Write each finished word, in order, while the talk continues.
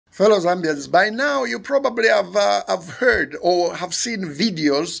Fellow Zambians, by now you probably have heard or have seen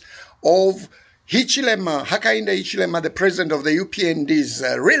videos of Hakainde Hichilema, the president of the UPND's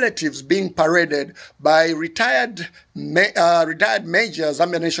relatives being paraded by retired Major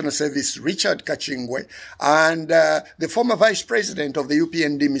Zambia National Service Richard Kachingwe and the former vice president of the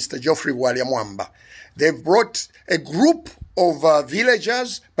UPND, Mr. Geoffrey Bwalya-Mwamba. They've brought a group of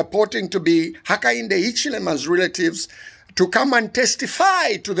villagers purporting to be Hakainde Hichilema's relatives to come and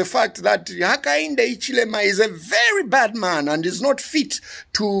testify to the fact that Hakainde Hichilema is a very bad man and is not fit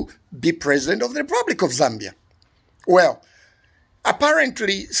to be president of the Republic of Zambia. Well,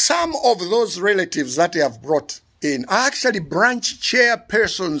 apparently some of those relatives that they have brought in are actually branch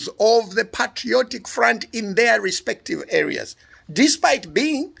chairpersons of the Patriotic Front in their respective areas, despite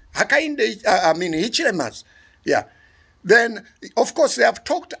being Hichilema's. Yeah. Then, of course, they have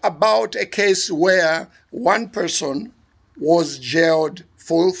talked about a case where one person was jailed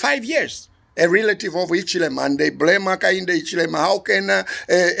for 5 years, a relative of Hichilema, and they blame Hakainde Hichilema. How can a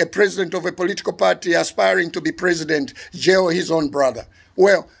president of a political party aspiring to be president jail his own brother?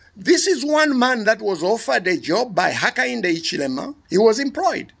 Well, this is one man that was offered a job by Hakainde Hichilema. He was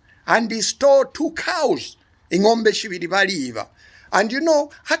employed, and he stole 2 cows in Ng'ombe Shibiri Baliva. And you know,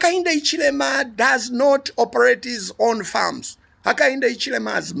 Hakainde Hichilema does not operate his own farms. Hakainde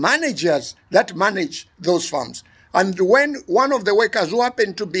Hichilema has managers that manage those farms. And when one of the workers who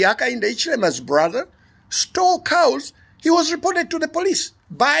happened to be Hakainde Hichilema's brother stole cows, he was reported to the police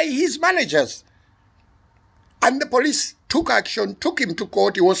by his managers. And the police took action, took him to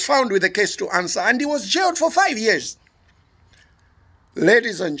court. He was found with a case to answer, and he was jailed for 5 years.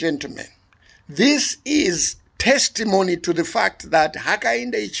 Ladies and gentlemen, this is testimony to the fact that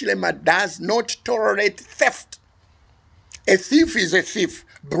Hakainde Hichilema does not tolerate theft. A thief is a thief.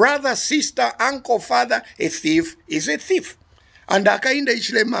 Brother, sister, uncle, father, a thief is a thief. And Hakainde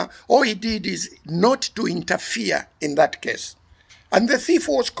Hichilema, all he did is not to interfere in that case. And the thief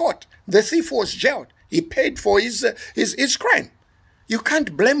was caught. The thief was jailed. He paid for his crime. You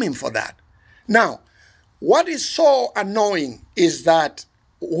can't blame him for that. Now, what is so annoying is that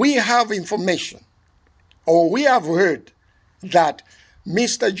we have information, or we have heard, that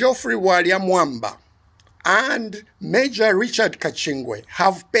Mr. Geoffrey Bwalya-Mwamba and Major Richard Kachingwe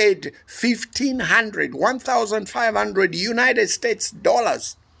have paid $1,500 United States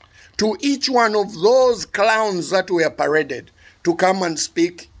dollars to each one of those clowns that were paraded to come and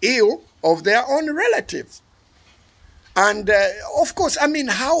speak ill of their own relatives. And of course, I mean,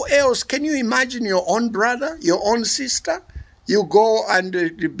 how else can you imagine your own brother, your own sister? You go and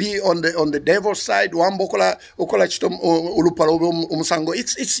be on the devil's side.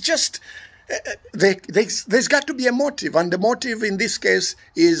 It's just, there's got to be a motive, and the motive in this case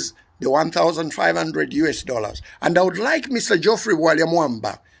is the $1,500 US dollars. And I would like Mr. Geoffrey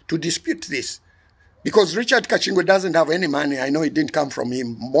Bwalya-Mwamba to dispute this, because Richard Kachingwe doesn't have any money. I know it didn't come from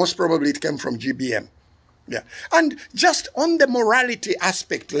him. Most probably it came from GBM. Yeah. And just on the morality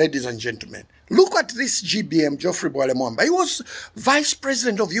aspect, ladies and gentlemen, look at this GBM, Geoffrey Bwalya-Mwamba. He was vice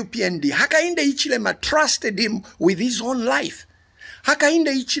president of UPND. Hakainde Hichilema trusted him with his own life. Hakainde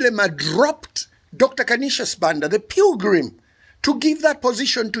Hichilema dropped Dr. Canisius Banda, the pilgrim, to give that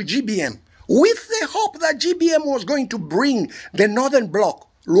position to GBM, with the hope that GBM was going to bring the Northern Bloc,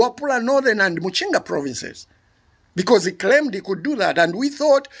 Luapula Northern and Muchinga provinces, because he claimed he could do that. And we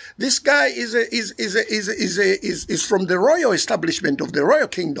thought this guy is from the royal establishment of the royal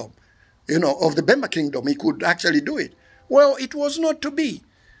kingdom, you know, of the Bemba kingdom. He could actually do it. Well, it was not to be,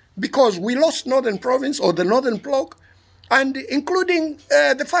 because we lost Northern Province, or the Northern Bloc, and including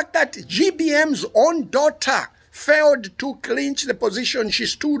the fact that GBM's own daughter failed to clinch the position she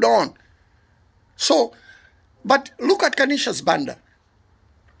stood on. So, but look at Canisius Banda,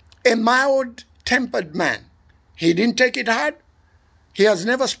 a mild-tempered man. He didn't take it hard. He has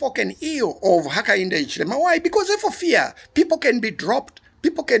never spoken ill of Hakainde Hichilema. Why? Because of fear. People can be dropped.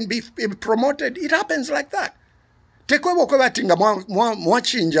 People can be promoted. It happens like that. Tekwebo kwe batinga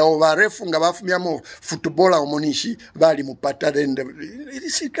mwachinja obarefu nga bafumyamu footballer omonishi bali mupata.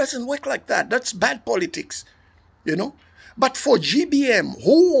 It doesn't work like that. That's bad politics, you know. But for GBM,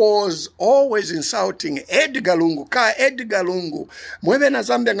 who was always insulting Edgar Lungu, Edgar Lungu, mwebe na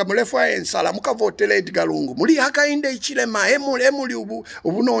Zambia nga mulefu ensala mukavotele Edgar Lungu, muli Hakainde Hichilema, emuli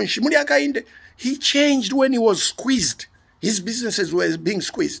ubunonshi, muli Hakainde. He changed when he was squeezed. His businesses were being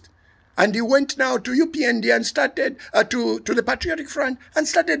squeezed. And he went now to UPND and started to the Patriotic Front and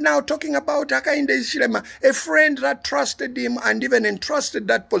started now talking about Hakainde Hichilema, a friend that trusted him and even entrusted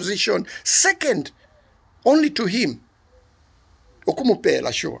that position second only to him.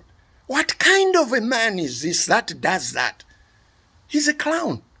 Okumupela, sure. What kind of a man is this that does that? He's a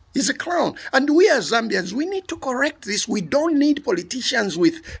clown. He's a clown. And we as Zambians, we need to correct this. We don't need politicians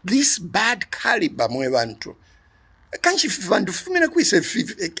with this bad caliber, mwebantu.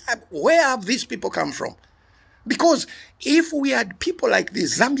 Where have these people come from? Because if we had people like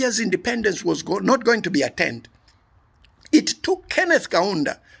this, Zambia's independence was not going to be attained. It took Kenneth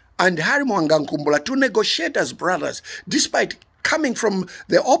Kaunda and Harry Mwanga Nkumbula to negotiate as brothers, despite coming from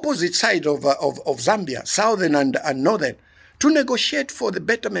the opposite side of Zambia, southern and northern, to negotiate for the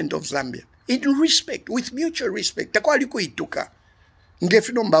betterment of Zambia. In respect, with mutual respect.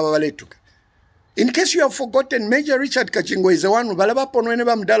 In case you have forgotten, Major Richard Kachingwe is the one who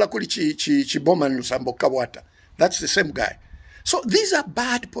that's the same guy. So these are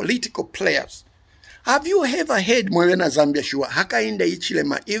bad political players. Have you ever heard Mwewena Zambia Shua, Hakainde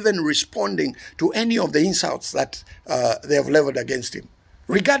Hichilema, even responding to any of the insults that they have leveled against him?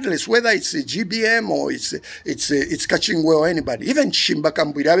 Regardless whether it's a GBM or it's Kachingwe or anybody, even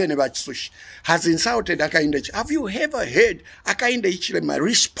Chimbaka Mbwirabe Nebatsushi has insulted Hakainde. Have you ever heard Hakainde Hichilema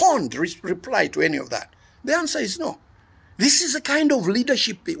reply to any of that? The answer is no. This is the kind of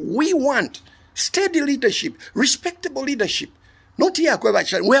leadership we want. Steady leadership, respectable leadership. Not here,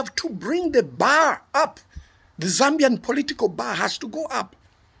 we have to bring the bar up. The Zambian political bar has to go up.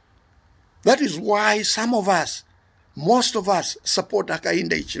 That is why some of us, most of us, support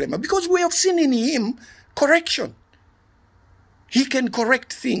Hakainde Hichilema, because we have seen in him correction. He can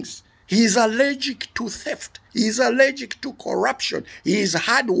correct things. He is allergic to theft. He is allergic to corruption. He is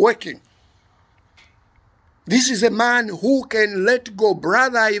hardworking. This is a man who can let go.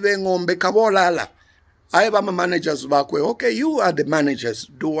 Brother Iwengombe Kabolala. I have my managers back where, okay, you are the managers.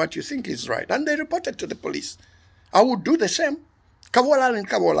 Do what you think is right. And they reported to the police. I would do the same. Kabolala and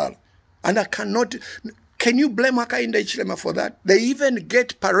Kabolala. And I cannot... Can you blame Hakainde Hichilema for that? They even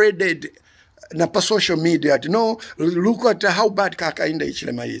get paraded on social media. You know, look at how bad Hakainde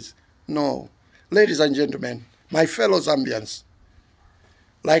Hichilema is. No. Ladies and gentlemen, my fellow Zambians,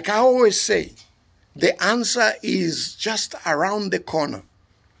 like I always say, the answer is just around the corner.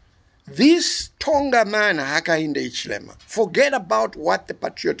 This Tonga man, Hakainde Hichilema, forget about what the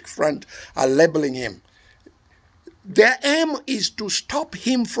Patriotic Front are labeling him. Their aim is to stop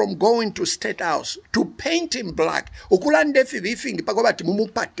him from going to State House, to paint him black. Even the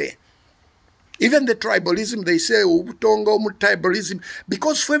tribalism, they say, Tonga tribalism,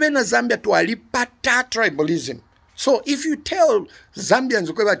 because Fwebena Zambia to alipata tribalism. So if you tell Zambians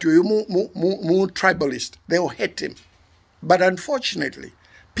that you're tribalist, they'll hate him. But unfortunately,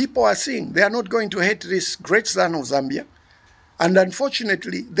 people are seeing they are not going to hate this great son of Zambia. And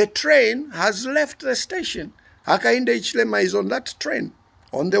unfortunately, the train has left the station. Hakainde Hichilema is on that train,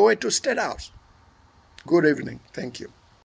 on the way to State House. Good evening. Thank you.